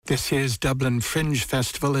This year's Dublin Fringe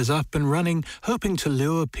Festival is up and running, hoping to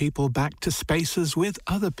lure people back to spaces with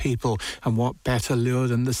other people. And what better lure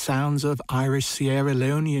than the sounds of Irish Sierra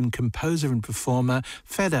Leonean composer and performer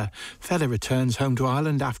Fehdah. Fehdah returns home to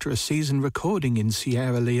Ireland after a season recording in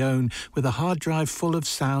Sierra Leone with a hard drive full of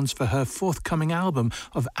sounds for her forthcoming album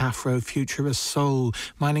of afrofuturist soul,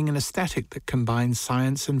 mining an aesthetic that combines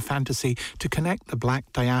science and fantasy to connect the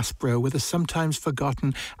black diaspora with a sometimes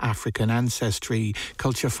forgotten African ancestry.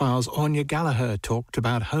 Culture Files' Anya Gallagher talked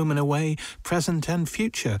about home and away, present and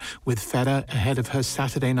future with Fehdah ahead of her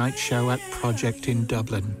Saturday night show at Project in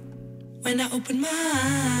Dublin. When I open my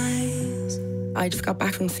eyes, I just got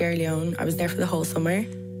back from Sierra Leone. I was there for the whole summer.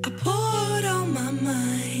 I poured on my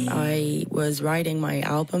mind. I was writing my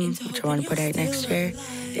album, which I want to put out next year.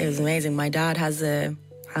 It was amazing. My dad has a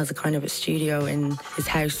kind of a studio in his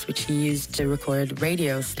house which he used to record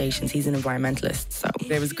radio stations. He's an environmentalist, so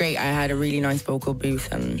it was great. I had a really nice vocal booth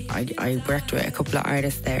and I worked with a couple of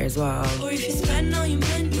artists there as well.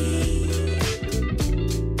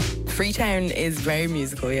 Freetown is very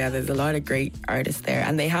musical, yeah. There's a lot of great artists there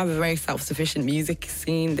and they have a very self-sufficient music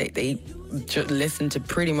scene. They just listen to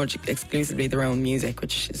pretty much exclusively their own music,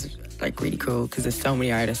 which is like really cool because there's so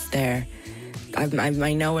many artists there. I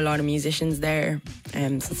know a lot of musicians there, so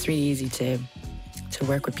it's really easy to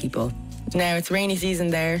work with people. Now it's rainy season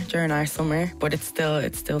there during our summer, but it's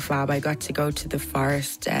still fab. I got to go to the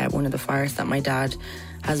forest, one of the forests that my dad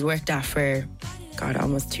has worked at for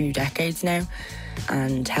almost 2 decades now,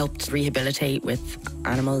 and helped rehabilitate with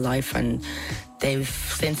animal life. And they've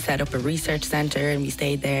since set up a research centre, and we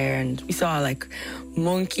stayed there and we saw like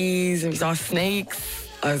monkeys and we saw snakes.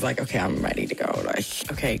 I was like, okay, I'm ready to go. Like,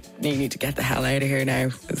 okay, you need to get the hell out of here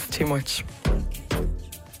now. It's too much.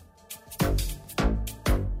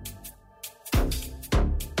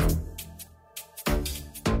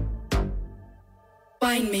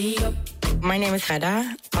 Wind me up. My name is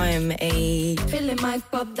Fehdah. I'm a Feeling my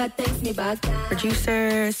pop that takes me back.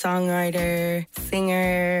 producer, songwriter,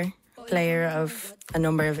 singer, player of a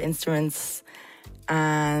number of instruments.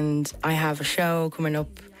 And I have a show coming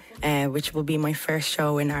up which will be my first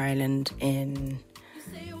show in Ireland in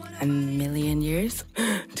a million years,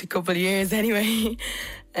 a couple of years anyway.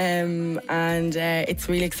 And it's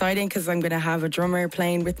really exciting because I'm going to have a drummer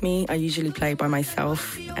playing with me. I usually play by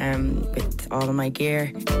myself with all of my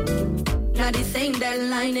gear. Now they saying that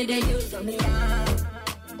line that they use on me.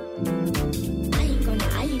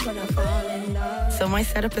 I ain't gonna fall in love. So my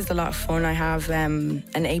setup is a lot of fun. I have an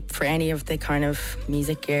ape for any of the kind of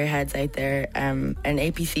music gear heads out there. An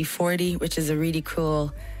APC 40, which is a really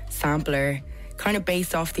cool sampler, kind of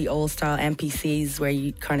based off the old style MPCs where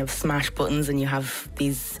you kind of smash buttons and you have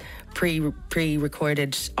these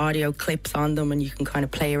pre-recorded audio clips on them and you can kind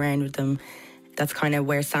of play around with them. That's kind of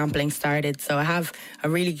where sampling started. So I have a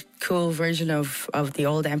really cool version of the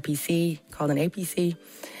old MPC called an APC,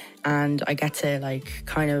 and I get to like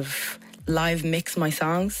kind of live mix my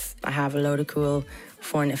songs. I have a load of cool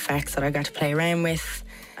fun effects that I got to play around with,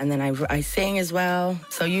 and then I sing as well.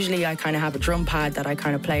 So usually I kind of have a drum pad that I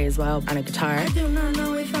kind of play as well, and a guitar. I do not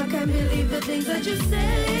know if I can believe the things that you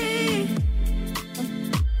say.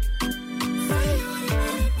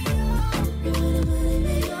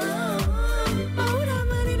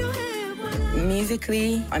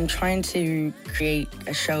 Musically, I'm trying to create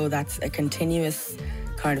a show that's a continuous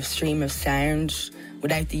kind of stream of sound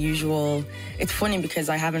without the usual. It's funny because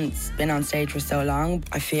I haven't been on stage for so long.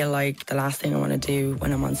 I feel like the last thing I want to do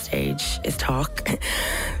when I'm on stage is talk.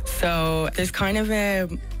 So there's kind of a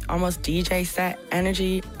almost DJ set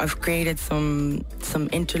energy. I've created some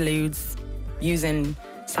interludes using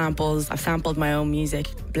samples. I've sampled my own music,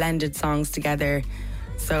 blended songs together.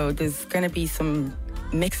 So there's going to be some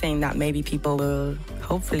mixing that maybe people will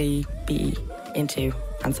hopefully be into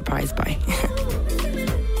and surprised by.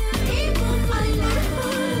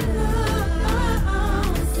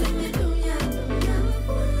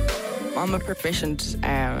 I'm a proficient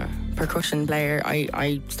percussion player.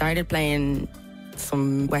 I started playing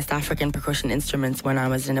some West African percussion instruments when I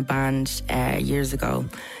was in a band years ago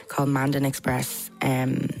called Mandan Express.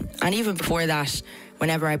 And even before that,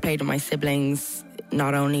 whenever I played with my siblings,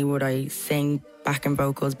 not only would I sing backing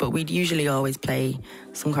vocals, but we'd usually always play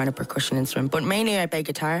some kind of percussion instrument. But mainly I play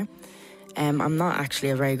guitar. I'm not actually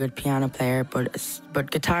a very good piano player, but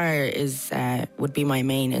guitar would be my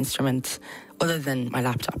main instrument, other than my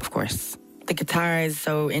laptop, of course. The guitar is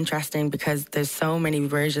so interesting because there's so many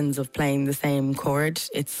versions of playing the same chord.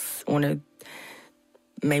 It's one of,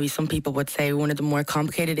 maybe some people would say, one of the more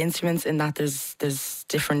complicated instruments in that there's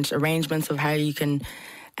different arrangements of how you can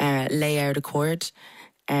lay out a chord,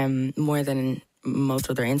 more than most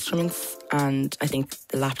other instruments, and I think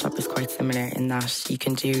the laptop is quite similar in that you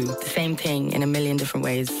can do the same thing in a million different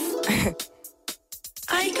ways.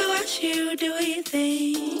 I could watch you do your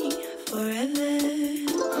thing forever.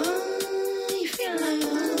 You feel like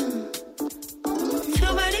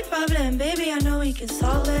two-body problem, baby, I know we can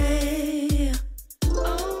solve it.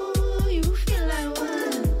 Oh, you feel like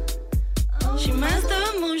one. She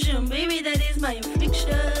master emotion, baby, that is my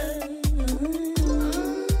affliction.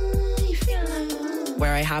 You feel like one.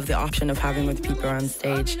 Where I have the option of having other people on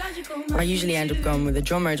stage, I usually end up going with a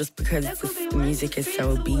drummer just because the music is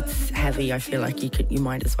so beats heavy. I feel like you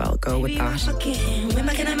might as well go with that.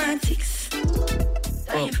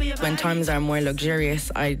 But when times are more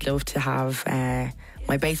luxurious, I'd love to have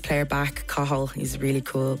my bass player back, Cathal. He's a really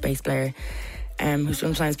cool bass player who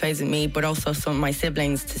sometimes plays with me, but also some of my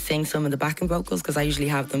siblings to sing some of the backing vocals, because I usually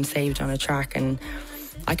have them saved on a track and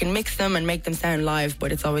I can mix them and make them sound live,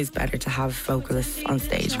 but it's always better to have vocalists on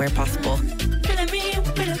stage where possible.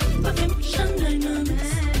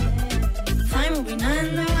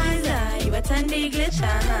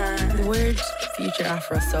 The word future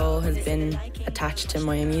Afro soul has been attached to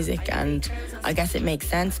my music, and I guess it makes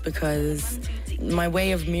sense because my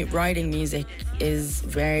way of writing music is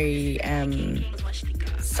very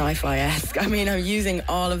sci-fi-esque. I mean, I'm using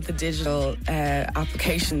all of the digital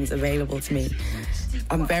applications available to me.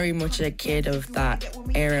 I'm very much a kid of that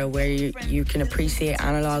era where you can appreciate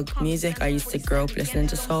analog music. I used to grow up listening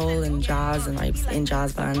to soul and jazz, and I was in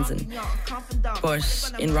jazz bands.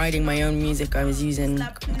 But in writing my own music, I was using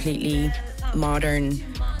completely modern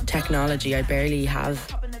technology. I barely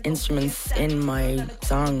have instruments in my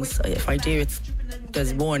songs. If I do,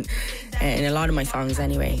 there's one in a lot of my songs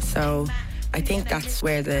anyway. So I think that's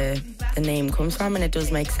where the name comes from, and it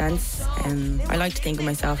does make sense. I like to think of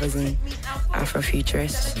myself as an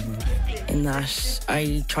afrofuturist, in that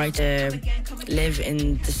I try to live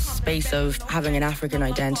in the space of having an African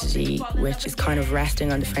identity, which is kind of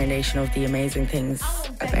resting on the foundation of the amazing things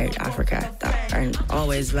about Africa that aren't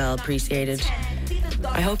always well appreciated.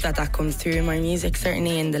 I hope that comes through in my music,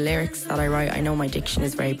 certainly in the lyrics that I write. I know my diction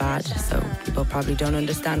is very bad, so people probably don't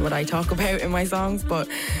understand what I talk about in my songs, but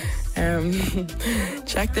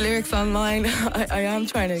check the lyrics online. I am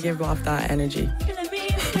trying to give off that energy.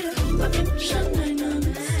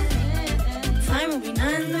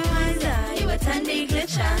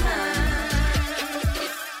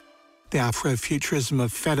 The Afrofuturism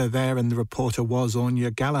of Fehdah there, and the reporter was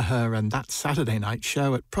Anya Gallagher, and that Saturday night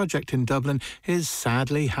show at Project in Dublin is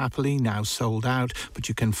sadly, happily now sold out, but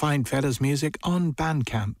you can find Fehdah's music on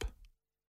Bandcamp.